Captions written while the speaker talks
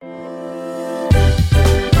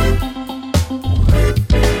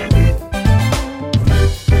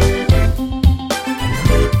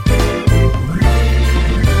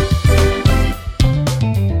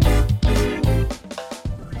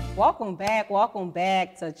welcome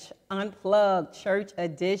back to Unplugged Church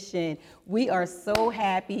Edition. We are so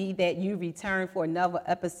happy that you returned for another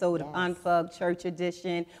episode of Unplugged Church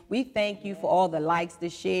Edition. We thank you for all the likes, the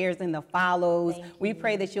shares, and the follows. We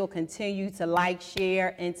pray that you'll continue to like,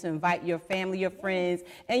 share, and to invite your family, your friends,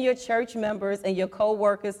 and your church members and your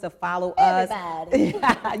co-workers to follow us.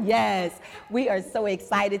 Yes, we are so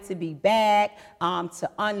excited to be back, to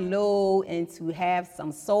unload and to have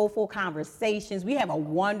some soulful conversations. We have a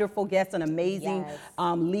wonderful guest, an amazing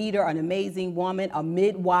leader, an amazing woman, a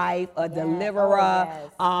midwife, a deliverer.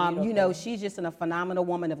 You know, she's just a phenomenal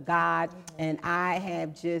woman of God, and I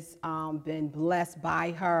have just been blessed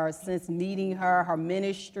by her since meeting her, her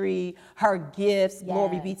ministry, her gifts.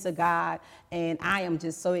 Glory be to God. And I am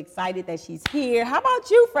just so excited that she's here. How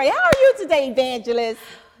about you, Freddie? How are you today, Evangelist?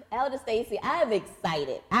 Elder Stacy, I'm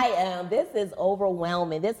excited. I am. This is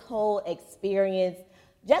overwhelming. This whole experience,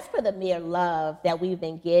 just for the mere love that we've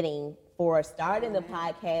been getting for starting the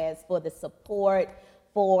podcast, for the support,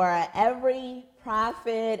 for every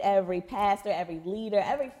prophet, every pastor, every leader,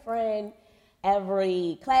 every friend,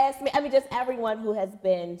 every classmate. I mean, just everyone who has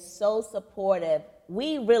been so supportive.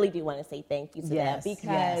 We really do want to say thank you to them,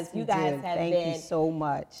 because you guys have been so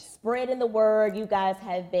much spreading the word. You guys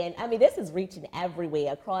have been, I mean, this is reaching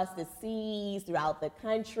everywhere, across the seas, throughout the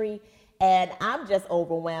country, and I'm just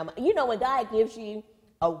overwhelmed. You know, when God gives you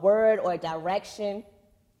a word or a direction,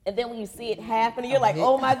 and then when you see it happening, you're like,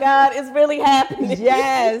 oh my God, it's really happening.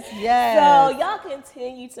 Yes. So y'all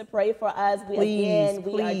continue to pray for us. We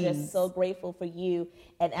are just so grateful for you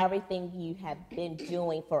and everything you have been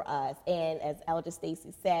doing for us. And as Elder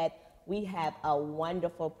Stacy said, we have a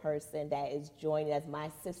wonderful person that is joining us, my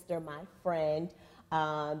sister, my friend.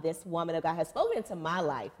 This woman of God has spoken into my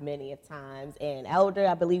life many a times. And Elder,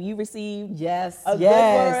 I believe you received a good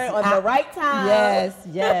word on the right time.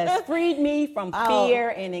 Yes. Freed me from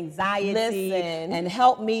fear and anxiety and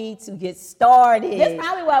helped me to get started. That's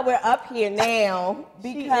probably why we're up here now,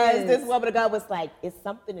 because this woman of God was like, it's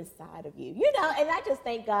something inside of you. You know, and I just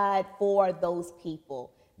thank God for those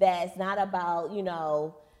people that's not about, you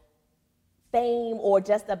know, fame or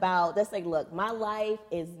just about, let's say, look, my life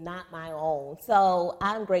is not my own. So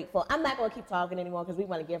I'm grateful. I'm not going to keep talking anymore because we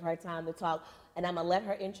want to give her time to talk. And I'm going to let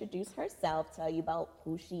her introduce herself, tell you about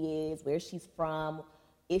who she is, where she's from,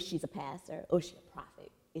 if she's a pastor, or is she a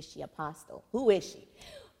prophet, is she apostle, who is she?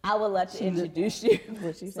 I would love to introduce you.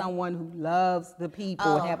 Someone who loves the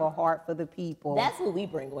people and have a heart for the people. That's what we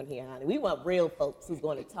bring on here, honey. We want real folks who's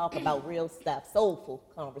going to talk about real stuff, soulful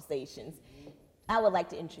conversations. I would like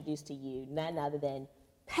to introduce to you none other than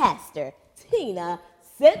Pastor Tina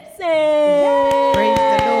Simpson. Yay!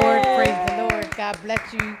 Praise the Lord. God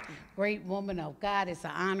bless you, great woman of God. It's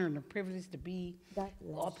an honor and a privilege to be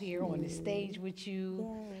up here on the stage with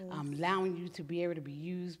you. I'm allowing you to be able to be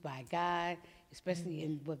used by God, especially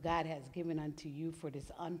in what God has given unto you for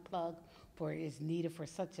this unplug, for it is needed for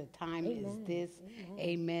such a time as this.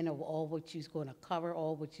 Amen. Of all what she's going to cover,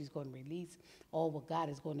 all what she's going to release, all what God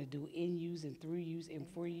is going to do in you and through you and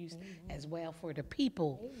for you as well for the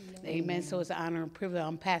people. Amen. So it's an honor and privilege.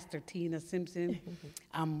 I'm Pastor Tina Simpson.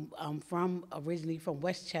 I'm originally from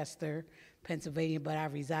Westchester, Pennsylvania, but I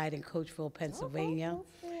reside in Coachville, Pennsylvania.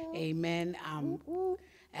 Amen.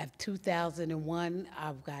 At 2001,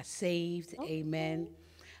 I got saved. Amen.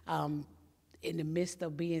 In the midst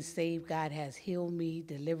of being saved, God has healed me,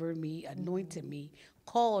 delivered me, anointed me,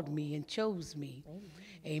 called me, and chose me.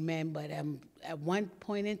 Amen. But at one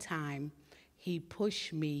point in time, he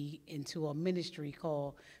pushed me into a ministry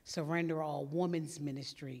called Surrender All Women's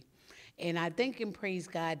Ministry. And I thank and praise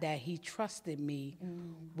God that he trusted me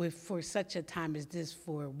for such a time as this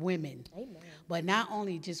for women. Amen. But not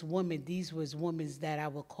only just women, these was women that I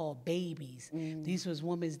would call babies. These was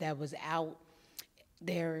women that was out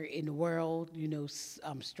there in the world, you know,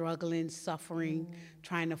 struggling, suffering,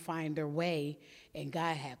 trying to find their way. And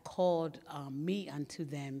God had called me unto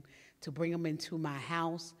them to bring them into my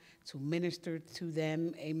house, to minister to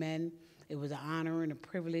them. Amen. It was an honor and a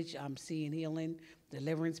privilege. I'm seeing healing,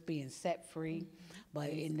 deliverance, being set free. But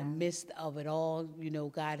in the midst of it all, you know,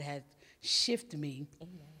 God had shifted me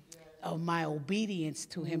of my obedience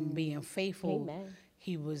to him being faithful. Amen.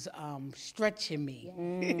 He was stretching me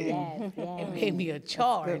and gave me a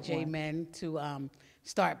charge, amen, to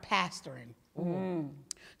start pastoring.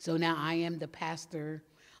 So now I am the pastor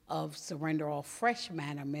of Surrender All Fresh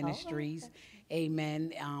Manna Ministries,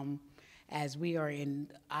 amen, as we are in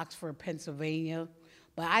Oxford, Pennsylvania.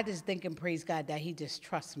 But I just think and praise God that he just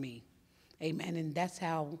trusts me, amen, and that's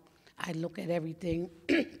how I look at everything,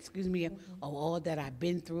 excuse me, of all that I've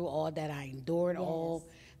been through, all that I endured, all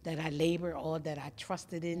that I labored, all that I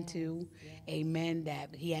trusted into. Amen.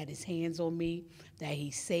 That he had his hands on me, that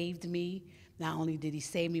he saved me. Not only did he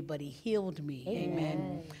save me, but he healed me.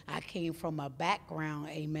 Amen. I came from a background,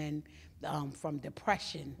 amen, from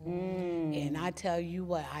depression. And I tell you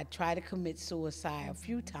what, I tried to commit suicide a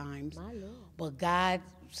few times, but God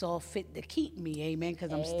saw fit to keep me, amen,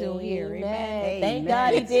 because I'm still here. Amen. Thank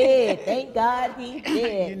God he did. Thank God he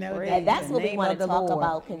did. You know, and that's what we want to talk Lord.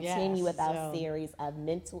 about, continue with our So- series of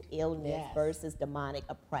mental illness versus demonic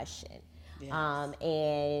oppression. Yes.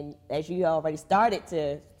 And as you already started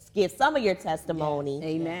to give some of your testimony,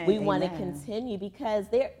 Amen. we want to Amen. continue because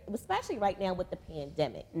there, especially right now with the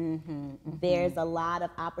pandemic, there's a lot of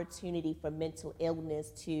opportunity for mental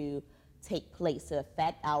illness to take place, to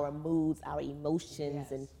affect our moods, our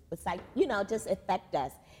emotions, and it's like, just affect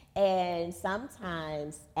us. And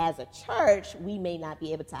sometimes as a church, we may not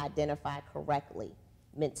be able to identify correctly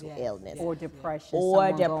mental illness. Or depression. Or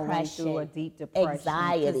someone going depression. through a deep depression.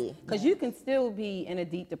 Anxiety. Because you can still be in a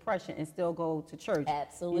deep depression and still go to church.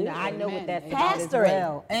 Absolutely. I know what Amen. that's Amen. about as Pastoring.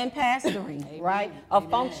 well. And pastoring, right? A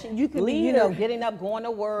function. You could be, Leader. getting up, going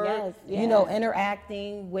to work, Yes,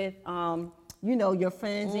 interacting with, your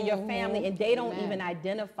friends and your family, and they don't even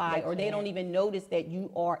identify or they don't even notice that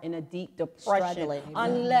you are in a deep depression Struggling.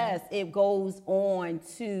 unless it goes on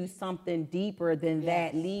to something deeper than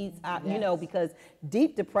that leads out, because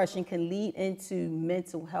deep depression can lead into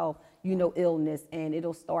mental health, illness, and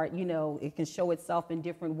it'll start, it can show itself in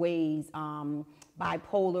different ways.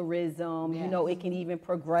 Bipolarism, it can even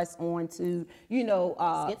progress on to,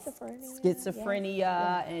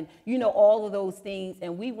 schizophrenia and, all of those things.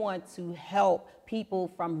 And we want to help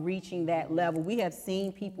people from reaching that level. We have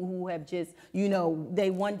seen people who have just,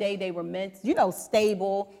 one day they were meant,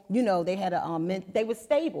 stable, they had they were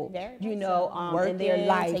stable, working, in their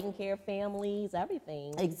life. taking care of families,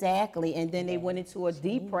 everything. Exactly. And then they went into a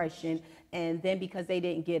depression. And then because they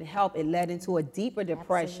didn't get help, it led into a deeper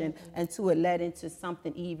depression until it led into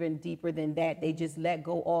something even deeper than that. They just let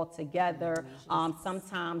go altogether.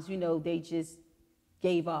 Sometimes, they just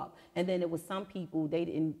gave up. And then it was some people, they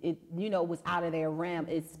didn't, it was out of their realm.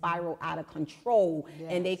 It spiraled out of control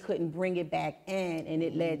and they couldn't bring it back in. And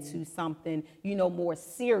it led to something, more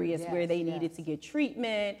serious where they needed to get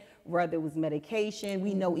treatment, whether it was medication.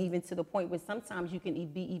 We know even to the point where sometimes you can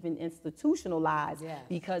be even institutionalized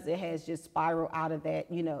because it has just spiraled out of that,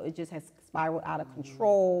 it just has spiraled out of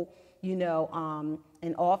control,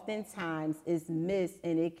 and oftentimes it's missed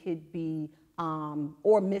and it could be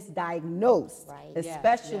or misdiagnosed,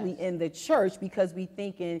 especially in the church, because we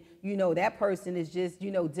thinking, that person is just,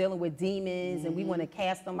 dealing with demons and we want to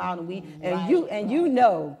cast them out, and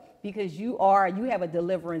because you have a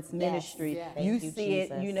deliverance ministry. You see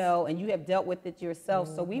it, and you have dealt with it yourself.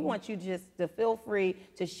 So we want you just to feel free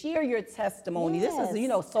to share your testimony. This is,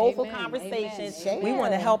 soulful conversations. We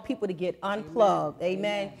want to help people to get unplugged.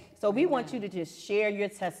 Amen. So we want you to just share your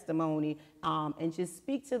testimony and just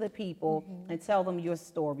speak to the people and tell them your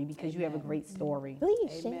story, because you have a great story.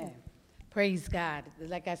 Please share. Praise God.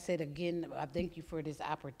 Like I said, again, I thank you for this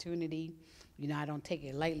opportunity. I don't take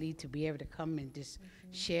it lightly to be able to come and just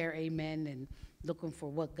share, amen, and looking for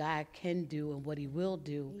what God can do and what he will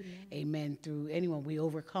do, amen, through anyone. We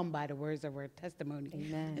overcome by the words of our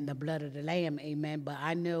testimony and the blood of the Lamb, amen. But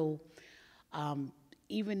I know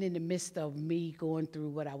even in the midst of me going through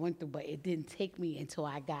what I went through, but it didn't take me until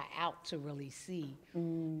I got out to really see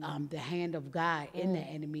the hand of God in the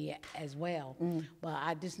enemy as well. But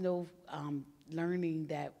I just know learning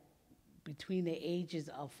that between the ages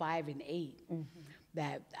of 5 and 8,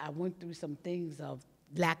 that I went through some things of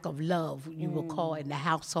lack of love, you will call, in the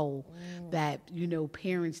household. That,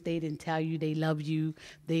 parents, they didn't tell you they love you.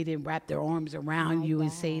 They didn't wrap their arms around you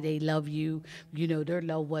and say they love you. Their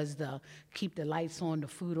love was to keep the lights on, the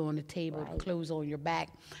food on the table, the clothes on your back.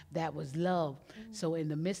 That was love. So in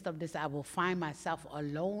the midst of this, I will find myself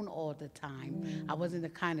alone all the time. I wasn't the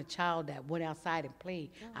kind of child that went outside and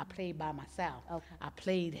played. I played by myself. I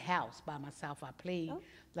played house by myself. I played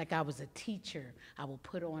like I was a teacher. I would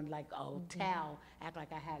put on like a towel, act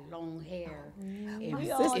like I had long hair. My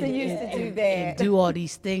sister used to do that. And do all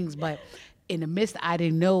these things. But in the midst, I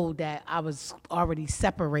didn't know that I was already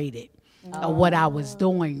separated of what I was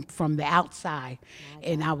doing from the outside.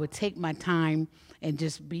 And I would take my time and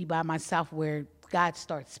just be by myself, where God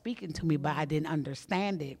started speaking to me, but I didn't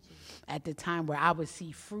understand it at the time, where I would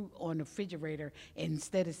see fruit on the refrigerator. And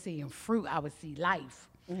instead of seeing fruit, I would see life.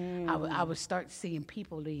 I would start seeing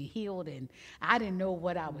people being healed, and I didn't know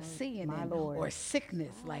what I was seeing, or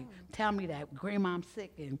sickness. Like, tell me that grandma, I'm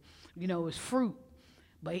sick, and it was fruit,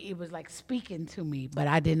 but it was like speaking to me, but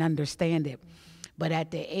I didn't understand it. But at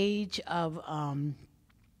the age of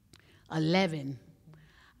 11,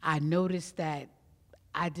 I noticed that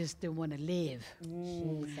I just didn't want to live.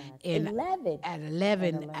 And 11. At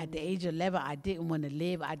 11, at the age of 11, I didn't want to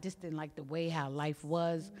live. I just didn't like the way how life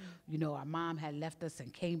was. You know, our mom had left us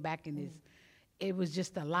and came back, and it was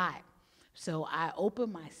just a lot. So I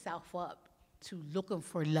opened myself up to looking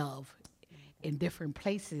for love in different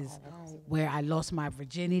places where I lost my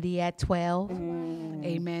virginity at 12.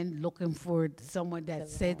 Amen. Looking for someone that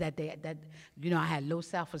said that I had low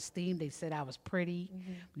self-esteem. They said I was pretty,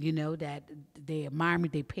 that they admired me,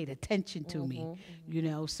 they paid attention to me,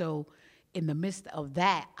 So in the midst of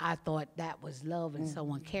that, I thought that was love and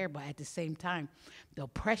someone cared, but at the same time, the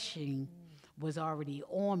oppression was already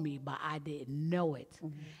on me, but I didn't know it.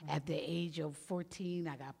 At the age of 14,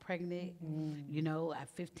 I got pregnant. At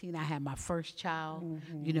 15, I had my first child,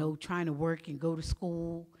 trying to work and go to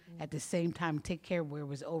school. At the same time, take care where it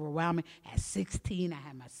was overwhelming. At 16, I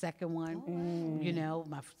had my second one,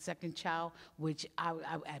 my second child, which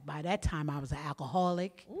by that time, I was an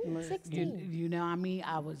alcoholic. 16.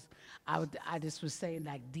 I just was saying,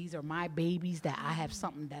 like, these are my babies, that I have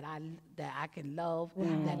something that I can love,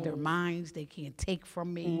 that they're mine, they can't take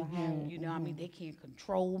from me. They can't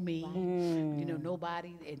control me.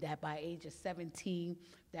 Nobody. And that by age of 17,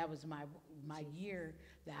 that was my year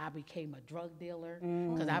that I became a drug dealer,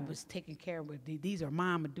 because I was taking care of these are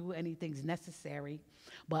mine, I'm gonna do anything's necessary.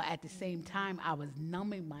 But at the same time, I was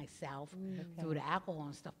numbing myself through the alcohol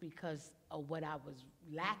and stuff, because of what I was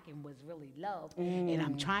lacking was really love. And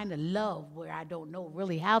I'm trying to love where I don't know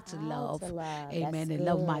really how to love. Amen. And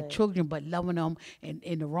love my children, but loving them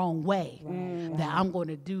in the wrong way. That I'm going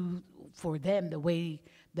to do for them the way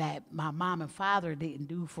that my mom and father didn't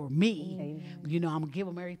do for me. I'm going to give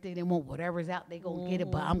them everything they want. Whatever's out, they going to get it,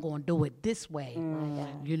 but I'm going to do it this way.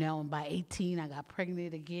 And by 18, I got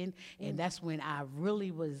pregnant again, and that's when I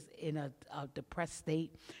really was in a depressed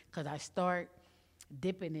state, because I start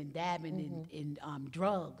dipping and dabbing in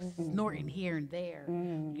drugs, snorting here and there,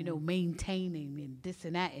 maintaining and this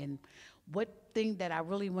and that. And what thing that I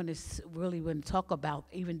really want to talk about,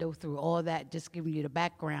 even though through all that, just giving you the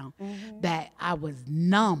background, that I was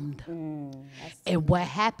numbed. And what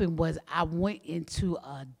happened was I went into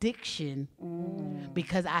addiction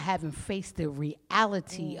because I haven't faced the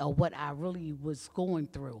reality of what I really was going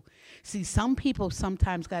through. See, some people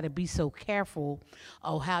sometimes got to be so careful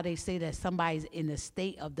of how they say that somebody's in a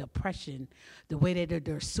state of depression, the way that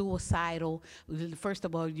they're suicidal. First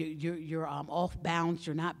of all, you're off balance,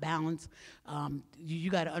 you're not balanced.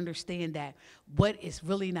 You got to understand that what is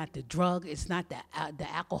really not the drug, it's not the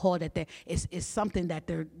alcohol it's something that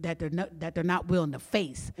they're not willing to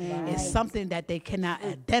face. It's something that they cannot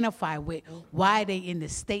identify with why they in the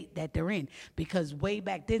state that they're in. Because way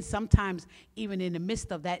back then, sometimes even in the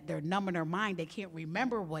midst of that, they're numbing their mind. They can't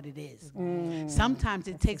remember what it is. Sometimes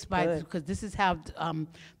it takes because this is how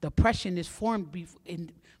depression is formed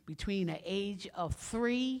between the age of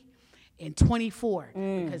 3 and 24,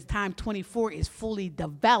 because time 24 is fully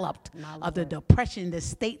developed of the depression, the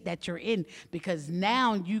state that you're in, because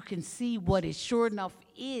now you can see what it sure enough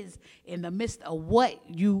is in the midst of what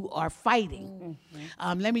you are fighting.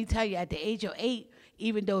 Let me tell you, at the age of 8,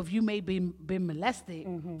 even though if you may be been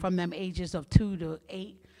molested from them ages of 2 to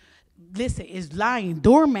 8, listen, is lying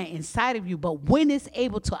dormant inside of you, but when it's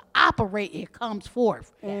able to operate, it comes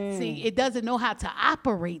forth. See, it doesn't know how to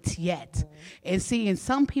operate yet. And see, and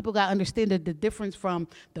some people got to understand the difference from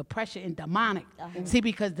depression and demonic. See,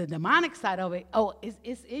 because the demonic side of it,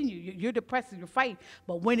 it's in you. You're depressed, you're fighting.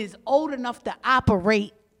 But when it's old enough to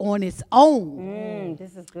operate on its own,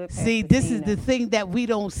 this is good. See, this is the thing that we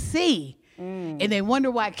don't see. And they wonder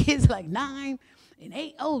why kids like 9 and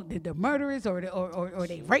 8, did the murderers or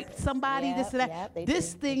they raped somebody, this and that.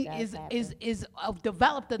 This thing is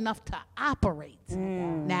developed enough to operate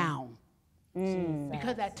now.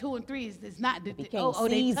 Because at 2 and 3 is not they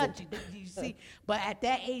touch you. You see, but at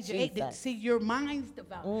that age of 8, see, your mind's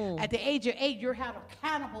developed. At the age of 8, you're held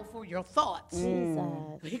accountable for your thoughts,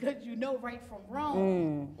 because you know right from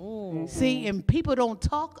wrong. See, and people don't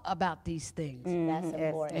talk about these things. That's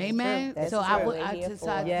important. Amen. That's so true. I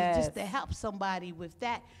decided just to help somebody with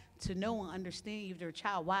that, to know and understand if their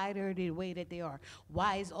child, why they're the way that they are.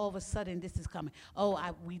 Why is all of a sudden this is coming?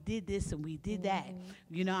 We did this and we did that.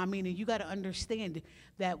 You know what I mean? And you got to understand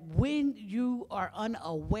that when you are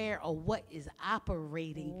unaware of what is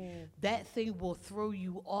operating, that thing will throw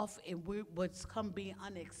you off, and what's being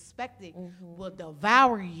unexpected will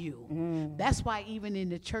devour you. That's why even in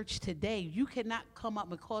the church today, you cannot come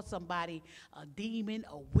up and call somebody a demon,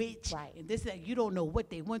 a witch, and this, that. You don't know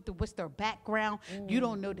what they went through, what's their background. You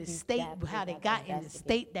don't know the state, how they got in the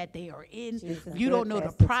state that they are in. Jesus, You don't know the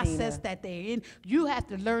Pastor process Tina. that they're in. You have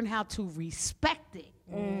to learn how to respect it.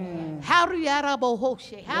 How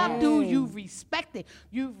do you respect it?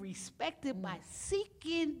 You respect it by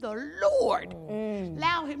seeking the Lord.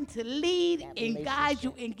 Allow him to lead and guide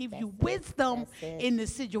you and give you wisdom in the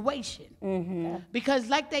situation. Because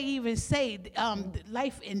like they even say,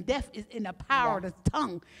 life and death is in the power of the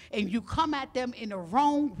tongue. And you come at them in the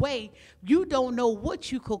wrong way, you don't know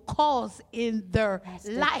what you could cause in their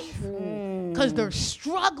life. Because they're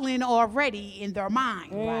struggling already in their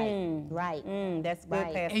mind. Right. That's good,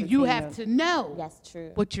 Right. Pastor And you Tina. have to know That's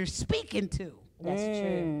true. what you're speaking to. That's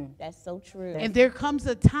true. That's so true. And there comes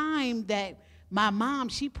a time that my mom,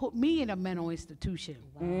 she put me in a mental institution.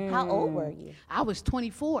 How old were you? I was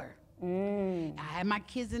 24. I had my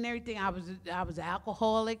kids and everything. I was an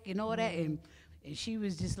alcoholic and all that. And she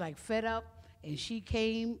was just like fed up. And she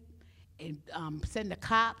came and sent the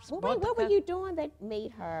cops. Well, wait, what were you doing that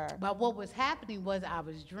made her? But what was happening was I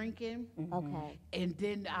was drinking. Okay. And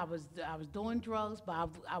then I was doing drugs, but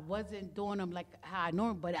I wasn't doing them like how I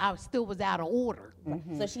normally, but I still was out of order.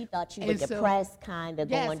 So she thought you were And so- depressed, kind of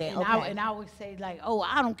Yes, going there. and, Okay. I would say like, oh,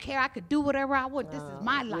 I don't care. I could do whatever I want. This is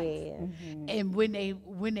my life. Yeah. And when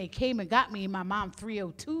they came and got me, my mom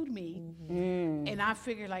 302'd me, and I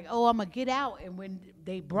figured like, oh, I'm gonna get out. And when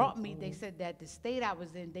they brought me, they said that the state I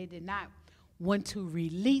was in, they did not want to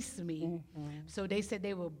release me. So they said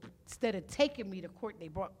they would, instead of taking me to court, they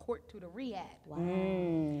brought court to the rehab. Wow.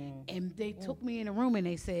 And they took me in a room and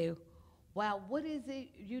they said, well, what is it,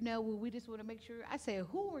 we just want to make sure. I said,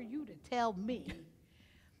 who are you to tell me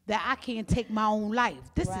that I can't take my own life?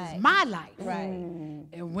 This Right. is my life. Right.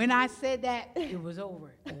 And when I said that, it was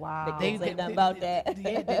over. Wow. They say nothing about that.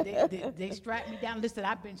 They strapped me down. Listen,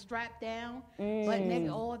 I've been strapped down, but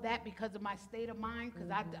nigga, all that because of my state of mind, because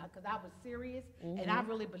I was serious, and I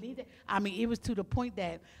really believed it. I mean, it was to the point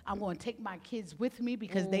that I'm going to take my kids with me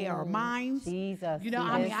because they are mine. Jesus.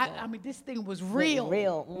 I mean, this thing was real.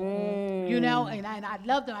 Real. And I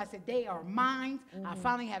loved them. I said, they are mine. I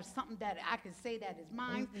finally have something that I can say that is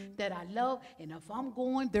mine, that I love, and if I'm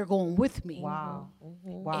going, they're going with me. Wow.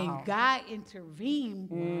 Wow. And God intervened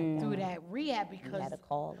through that rehab Had a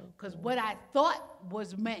call. because what I thought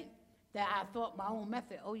was meant, that I thought my own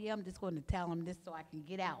method, oh yeah, I'm just going to tell them this so I can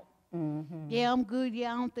get out. Yeah, I'm good.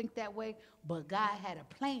 Yeah, I don't think that way. But God had a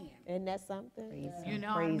plan. Isn't that something? You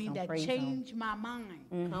know what I mean? That changed my mind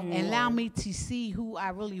and allowed me to see who I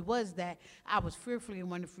really was, that I was fearfully and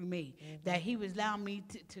wonderfully made, that he was allowing me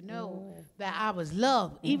to know that I was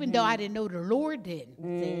loved, even though I didn't know the Lord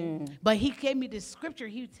did. But he gave me this scripture.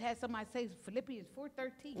 He had somebody say Philippians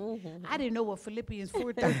 4:13. I didn't know what Philippians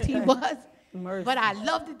 4:13 was. Mercy. But I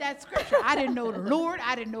loved it, that scripture. I didn't know the Lord.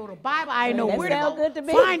 I didn't know the Bible. I didn't know That where to sound go good to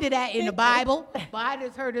me. find it at in the Bible. But I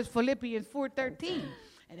just heard this Philippians 4:13.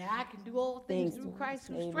 And that I can do all things through Christ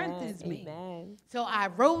who strengthens me. Amen. So I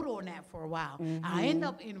wrote on that for a while. I ended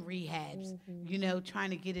up in rehabs, trying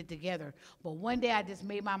to get it together. But one day I just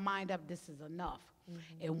made my mind up, this is enough.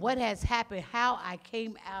 And what has happened, how I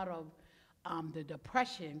came out of the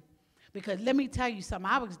depression, because let me tell you something,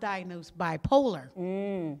 I was diagnosed bipolar.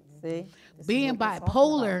 See? Being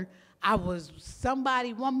bipolar, I was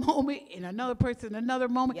somebody one moment and another person another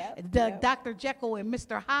moment. Dr. Jekyll and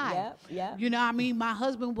Mr. Hyde. Yep. You know what I mean? My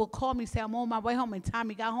husband will call me, say, I'm on my way home. And time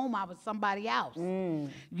he got home, I was somebody else.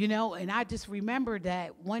 And I just remember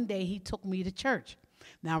that one day he took me to church.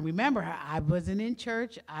 Now, remember, I wasn't in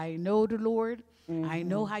church. I know the Lord. I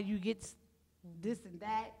know how you get this and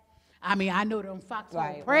that. I mean, I know them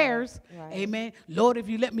foxhole prayers. Right. Amen. Lord, if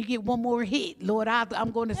you let me get one more hit, Lord, I'm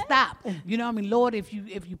going to stop. You know what I mean? Lord, if you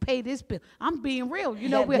pay this bill, I'm being real. You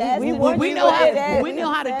know, we know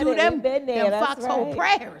how to do them foxhole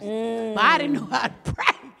prayers. But I didn't know how to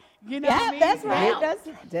pray. You know what I mean? That's right.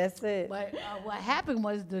 That's it. But what happened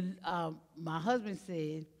was my husband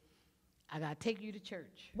said, I got to take you to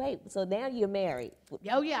church. Wait, so now you're married.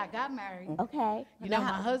 Oh, yeah, I got married. Okay. You know,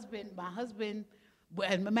 my husband,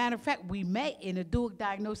 as a matter of fact, we met in a dual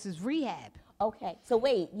diagnosis rehab. Okay. So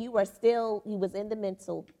wait, you was in the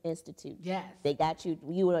mental institute. Yes. They got you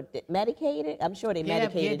were medicated? I'm sure they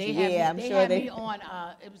medicated you. They I'm sure had me on,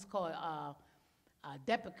 it was called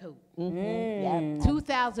Depakote.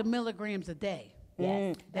 2,000 milligrams a day.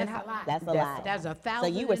 Yes. That's a lot. That's a lot. That's 1,000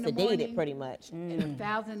 So you were in the sedated morning pretty much. and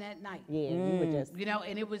 1,000 at night. Yeah, you were just.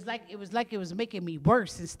 And it was like it was making me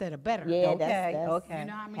worse instead of better. Yeah, Okay. that's Okay. You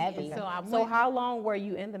know what I mean? heavy. And so I went, So how long were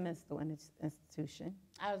you in the mental institution?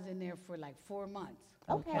 I was in there for like 4 months.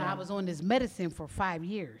 Okay. But I was on this medicine for 5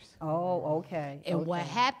 years. Oh, okay. And what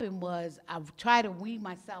happened was I tried to wean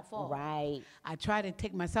myself off. Right. I tried to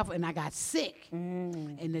take myself, and I got sick.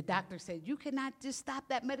 And the doctor said, you cannot just stop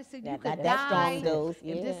that medicine. You could that's die. strong dose,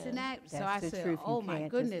 And this and that. So I That's the said, truth. You oh, my can't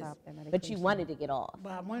just goodness. stop that But you medication. wanted to get off.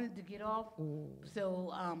 But I wanted to get off.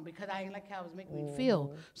 So because I didn't like how it was making me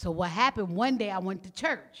feel. So what happened, one day I went to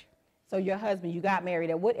church. So your husband, you got married.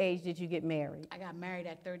 At what age did you get married? I got married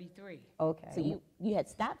at 33. Okay. So you had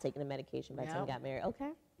stopped taking the medication by the time you Yep. got married.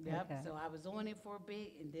 Okay. Yep. Okay. So I was on it for a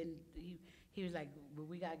bit, and then he was like, well,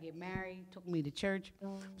 we got to get married, took me to church.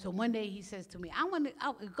 So one day he says to me, I want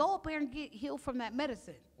to go up there and get healed from that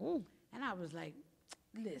medicine. And I was like,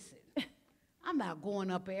 listen, I'm not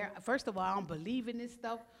going up there. First of all, I don't believe in this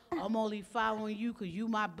stuff. I'm only following you because you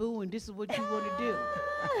my boo, and this is what you want to do.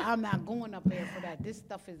 I'm not going up there for that. This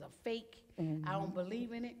stuff is a fake. I don't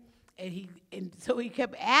believe in it. And so he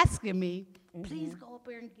kept asking me, please go up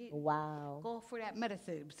there and go for that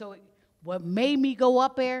medicine. So what made me go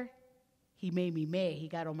up there, he made me mad. He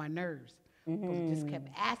got on my nerves. But he just kept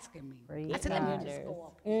asking me. Praise I said, let me God. just go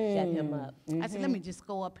up. Shut him up. I said, let me just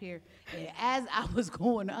go up here. And as I was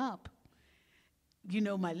going up, you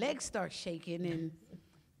know, my legs start shaking. And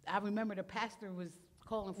I remember the pastor was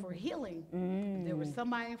calling for healing. There was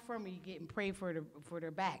somebody in front of me getting prayed for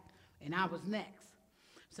their back. And I was next.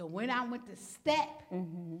 So when I went to step,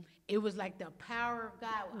 it was like the power of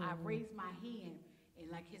God. I raised my hand, and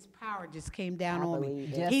like his power just came down on me.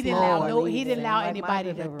 Yes, He didn't allow Lord. he didn't allow Like my anybody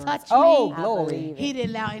to deliverance. touch Oh, me. glory. He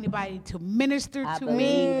didn't allow anybody to minister I to believe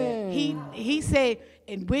me. it. He said,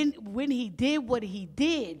 and when he did what he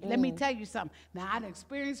did, let me tell you something. Now I done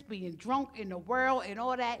experienced being drunk in the world and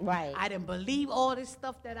all that. Right. I didn't believe all this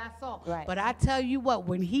stuff that I saw. Right. But I tell you what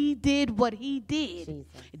he did what he did, Jesus.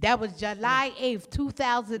 that was July 8th,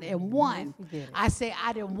 2001. I say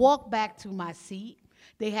I didn't walk back to my seat.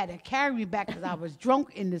 They had to carry me back because I was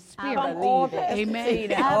drunk in the spirit. believe it.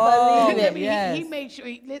 Amen. I believe it. Yes. He made sure.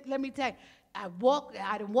 Let me tell you, I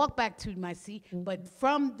didn't walk back to my seat, but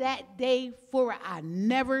from that day forward, I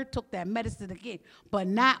never took that medicine again. But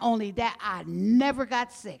not only that, I never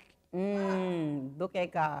got sick. Look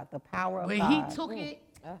at God, the power of When God.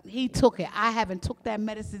 he took it. I haven't took that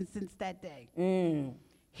medicine since that day.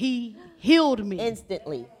 He healed me.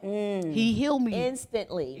 Instantly. He healed me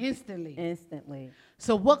Instantly. Instantly.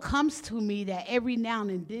 So what comes to me that every now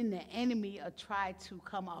and then the enemy will try to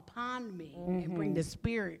come upon me and bring the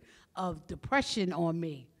spirit of depression on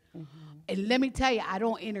me. And let me tell you, I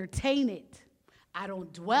don't entertain it. I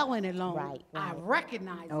don't dwell in it long. Right. I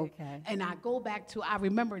recognize it. And I go back to, I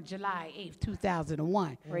remember July 8th,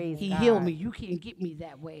 2001. Praise he God. healed me. You can't get me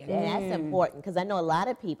that way. And that's important because I know a lot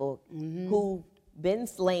of people who've been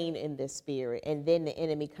slain in this spirit, and then the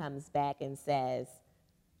enemy comes back and says,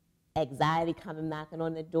 anxiety coming knocking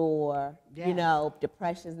on the door, you know,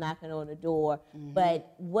 depression's knocking on the door.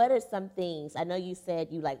 But what are some things? I know you said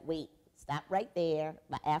you like, wait, stop right there.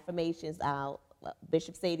 My affirmations out.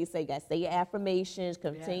 Bishop Sadie said, you got to say your affirmations,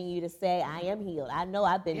 continue to say, I am healed. I know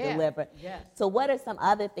I've been delivered. So what are some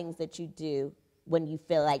other things that you do when you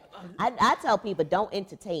feel like, I tell people, don't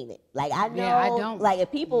entertain it. Like, I know, I don't. like,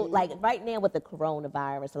 if people, like, right now with the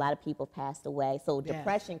coronavirus, a lot of people passed away. So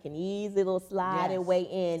depression can easily slide its way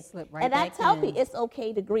in. Slip right and I back tell in. people, it's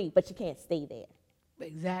okay to grieve, but you can't stay there.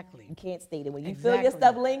 Exactly. You can't stay there. When you feel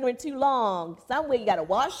yourself lingering too long, somewhere you got to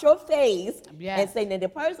wash your face and say, now the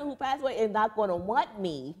person who passed away is not going to want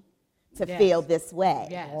me to feel this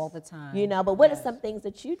way all the time. You know, but what are some things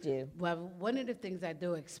that you do? Well, one of the things I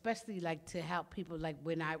do, especially like to help people, like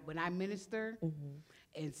when I minister,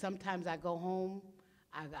 and sometimes I go home,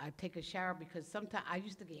 I take a shower because sometimes I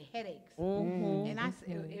used to get headaches, and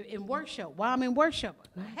in worship, while I'm in worship,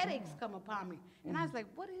 headaches come upon me, and I was like,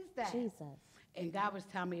 what is that? Jesus. And God was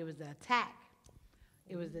telling me it was an attack.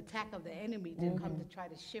 It was the attack of the enemy to come to try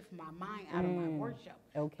to shift my mind out of my worship.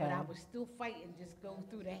 But I was still fighting, just go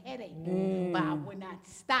through the headache. But I would not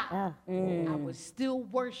stop. I would still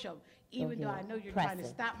worship. Even though I know you're trying to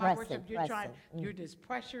stop my worship, you're just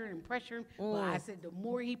pressuring. But I said the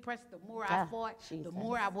more he pressed, the more I fought, the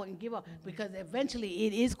more I wouldn't give up. Because eventually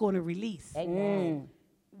it is going to release. Amen.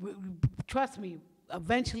 Trust me.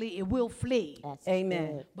 Eventually it will flee. That's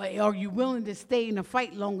Amen. good. But are you willing to stay in the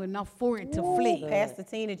fight long enough for it to flee? Pastor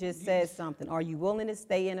Tina just said something. Are you willing to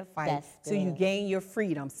stay in a fight till you gain your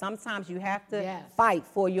freedom? Sometimes you have to fight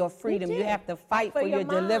for your freedom. You have to fight for your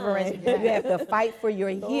deliverance. You have to fight for your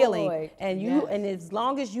healing. And and as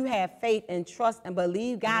long as you have faith and trust and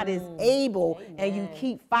believe God is able, and you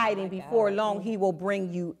keep fighting, before long He will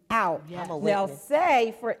bring you out. Now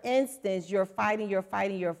say, for instance, you're fighting,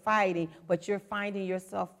 but you're finding finding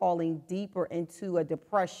yourself falling deeper into a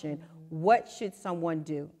depression, what should someone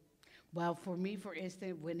do? Well, for me, for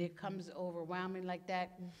instance, when it comes overwhelming like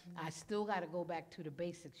that, I still got to go back to the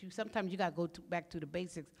basics. Sometimes you got to go back to the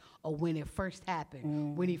basics of when it first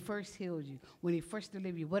happened, when he first healed you, when he first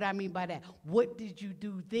delivered you. What I mean by that, what did you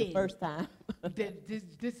do then? The first time. This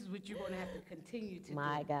is what you're going to have to continue to do.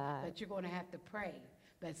 My God. That you're going to have to pray.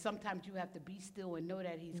 That sometimes you have to be still and know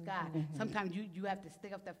that he's God. Sometimes you have to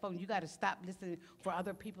stay off that phone. You got to stop listening for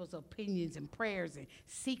other people's opinions and prayers and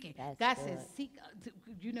seeking. God says, seek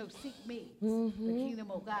me, the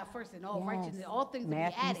kingdom of God first, and all righteousness, all things will be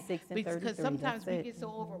added. 6 and 33, because sometimes we that's get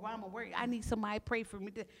so overwhelmed and worried. I need somebody to pray for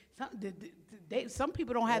me. Some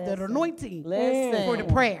people don't have the anointing for the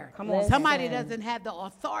prayer. Come on, somebody doesn't have the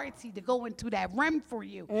authority to go into that realm for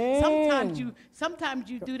you. Sometimes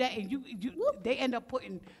you do that, and they end up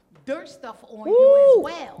putting dirt stuff on you as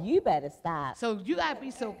well. You better stop. So you got to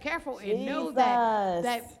be so careful and know that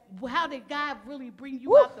how did God really bring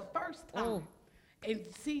you out the first time? And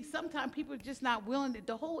see, sometimes people are just not willing.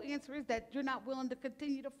 The whole answer is that you're not willing to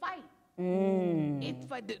continue to fight.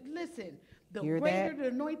 Listen, the greater the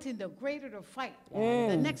anointing, the greater the fight.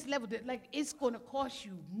 The next level, it's going to cost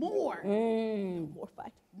you more. More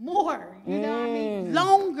fight. More, you know what I mean?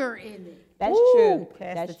 Longer in it. That's true.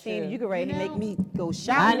 Pastor That's Tina, true. you can ready to make me go I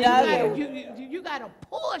shout. know. You got to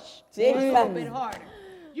push Jesus. a little bit harder.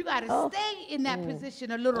 You got to stay in that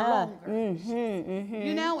position a little longer.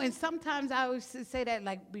 You know, and sometimes I always say that,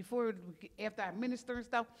 like, after I minister and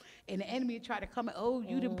stuff, and the enemy try to come in, oh,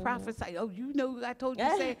 you didn't prophesy. Oh, you know, I told you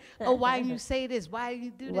to say, oh, why you say this? Why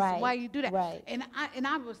you do this? Right. Why you do that? Right. And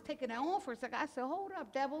I was taking that on for a second. I said, hold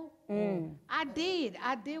up, devil. I did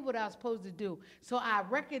what I was supposed to do. So I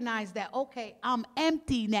recognized that, okay, I'm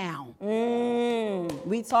empty now.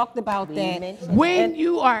 We talked about that. When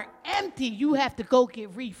you are empty, you have to go get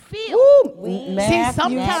refilled. See,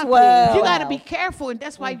 sometimes you got to be careful, and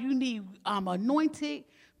that's why you need anointed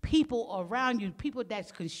people around you, people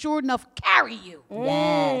that can sure enough carry you.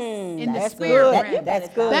 In the spirit realm. That's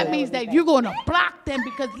good. That means that you're going to block them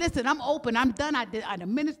because, listen, I'm open. I'm done. I'm a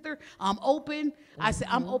minister. I'm open. I said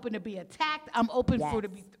I'm open to be attacked. I'm open for to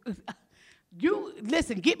be. You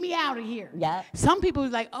listen, get me out of here. Yeah. Some people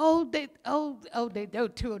is like, they're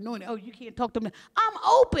too anointed. Oh, you can't talk to me. I'm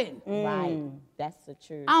open. Right. That's the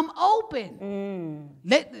truth. I'm open.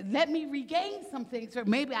 Let me regain some things. Or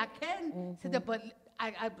maybe I can sit there, but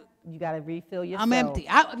you got to refill yourself. I'm empty.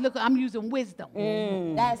 I'm using wisdom.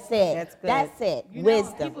 That's it. That's good. That's it. You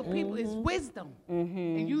Wisdom. know, people is wisdom,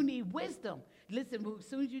 and you need wisdom. Listen, as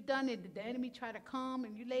soon as you're done, the enemy try to come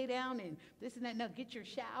and you lay down and this and that. Now get your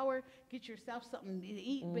shower, get yourself something to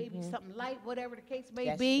eat, baby, something light, whatever the case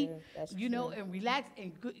may be. That's you know, and relax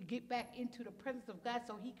and get back into the presence of God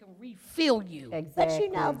so He can refill you. Exactly.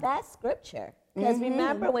 But that's scripture. Because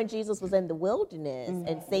remember when Jesus was in the wilderness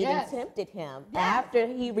and Satan tempted him after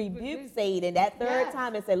he rebuked Satan that third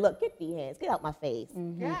time and said, look, get these hands, get out my face.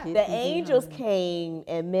 The angels came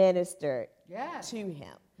and ministered to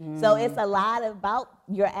him. So it's a lot about,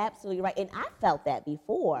 you're absolutely right. And I felt that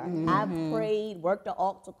before. I've prayed, worked the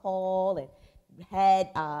altar call, and had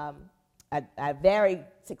a very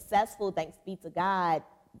successful, thanks be to God,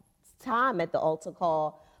 time at the altar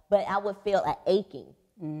call, but I would feel an aching.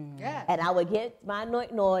 And I would get my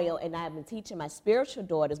anointing oil, and I've been teaching my spiritual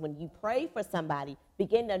daughters, when you pray for somebody,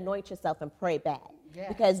 begin to anoint yourself and pray back.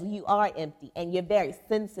 Because you are empty and you're very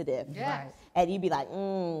sensitive. And you'd be like,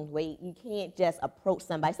 wait, you can't just approach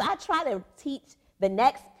somebody. So I try to teach the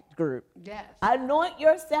next group. Anoint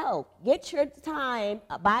yourself. Get your time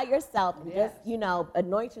by yourself and just,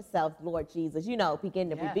 anoint yourself, Lord Jesus. Begin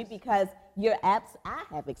to rebuke, because I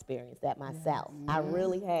have experienced that myself. I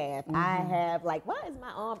really have. I have, like, why is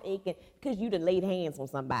my arm aching? Because you done laid hands on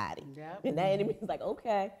somebody. And that enemy is like,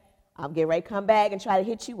 okay, I'm getting ready to come back and try to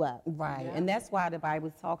hit you up. Right. And that's why the Bible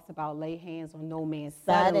talks about lay hands on no man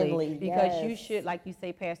suddenly. Because you should, like you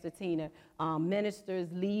say, Pastor Tina, ministers,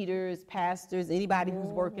 leaders, pastors, anybody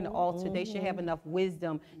who's working the altar, they should have enough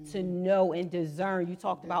wisdom to know and discern. You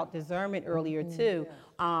talked about discernment earlier too.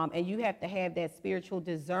 And you have to have that spiritual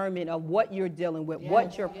discernment of what you're dealing with,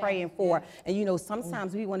 what you're praying for. And,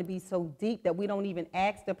 sometimes we want to be so deep that we don't even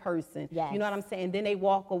ask the person. You know what I'm saying? And then they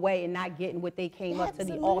walk away and not getting what they came up to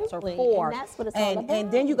the altar for. And that's what it's all about.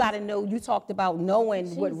 And then you got to know, you talked about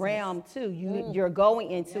knowing what realm, too, you're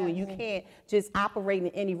going into. And you can't just operate in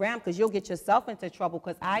any realm, because you'll get yourself into trouble.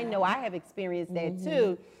 Because I know I have experienced that,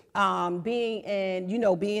 too. Being in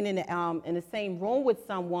the same room with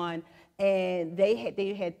someone and they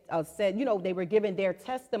had said, they were giving their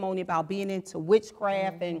testimony about being into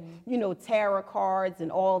witchcraft and, tarot cards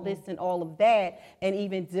and all this and all of that, and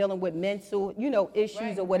even dealing with mental,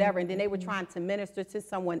 issues or whatever. And then they were trying to minister to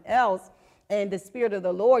someone else. And the Spirit of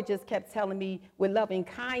the Lord just kept telling me with loving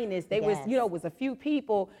kindness, they was, was a few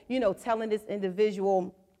people, telling this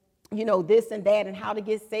individual, this and that, and how to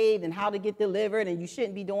get saved and how to get delivered, and you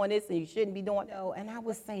shouldn't be doing this and you shouldn't be doing that. And I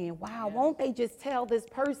was saying, wow, won't they just tell this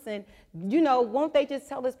person,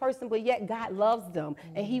 but yet God loves them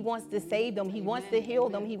and he wants to save them. He wants to heal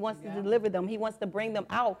them. He wants to deliver them. He wants to bring them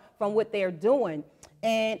out from what they're doing.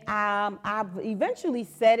 And I eventually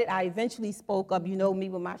said it. I eventually spoke up, me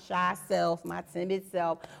with my shy self, my timid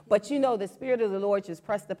self. But, the Spirit of the Lord just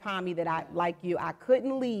pressed upon me that I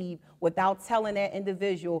couldn't leave without telling that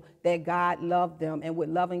individual that God loved them. And with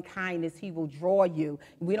loving kindness, he will draw you.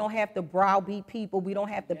 We don't have to browbeat people. We don't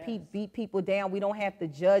have to beat people down. We don't have to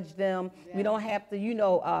judge them. We don't have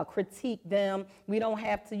to, critique them. We don't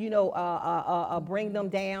have to, bring them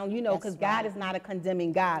down, because God is not a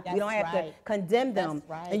condemning God. We don't have to condemn them.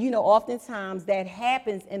 Right. And oftentimes that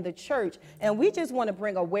happens in the church, and we just want to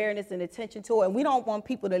bring awareness and attention to it. And we don't want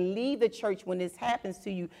people to leave the church when this happens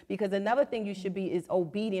to you, because another thing you should be is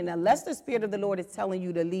obedient. Unless the Spirit of the Lord is telling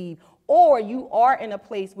you to leave, or you are in a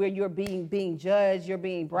place where you're being judged, you're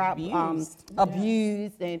being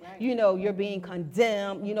abused, and you're being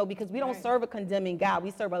condemned, because we don't serve a condemning God,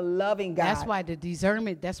 we serve a loving God. That's why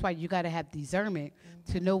that's why you got to have discernment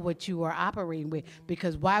to know what you are operating with,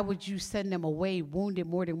 because why would you send them away wounded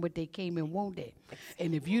more than what they came in wounded?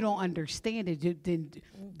 And if you don't understand it, then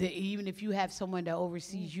even if you have someone that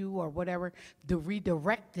oversees you or whatever, to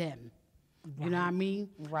redirect them. Right. You know what I mean?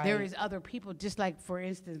 Right. There is other people, just like, for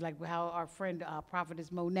instance, like how our friend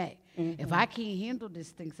Prophetess Monet. Mm-hmm. If I can't handle this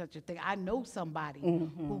thing, such a thing, I know somebody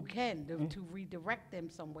who can to redirect them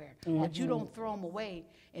somewhere. But you don't throw them away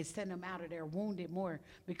and send them out of there wounded more,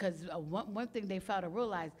 because one thing they fail to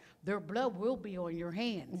realize, their blood will be on your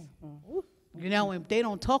hands. And they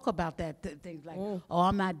don't talk about that, things like, oh,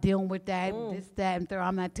 I'm not dealing with that, this, that, and third,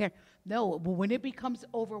 I'm not tearing. No, but when it becomes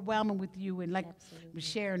overwhelming with you, and like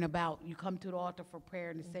sharing about, you come to the altar for prayer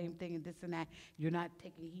and the same thing and this and that, you're not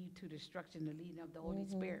taking heed to the instruction, the leading of the Holy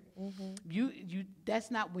Spirit. You that's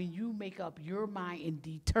not when you make up your mind and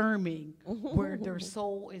determine where their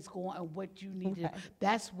soul is going and what you need to.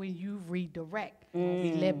 That's when you redirect,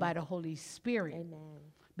 be led by the Holy Spirit. Amen.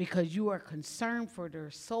 Because you are concerned for their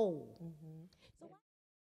soul.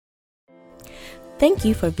 Thank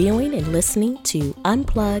you for viewing and listening to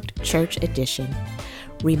Unplugged Church Edition.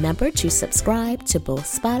 Remember to subscribe to both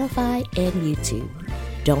Spotify and YouTube.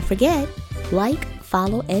 Don't forget, like,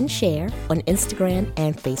 follow, and share on Instagram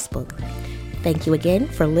and Facebook. Thank you again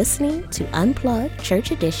for listening to Unplugged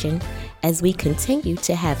Church Edition as we continue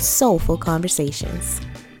to have soulful conversations.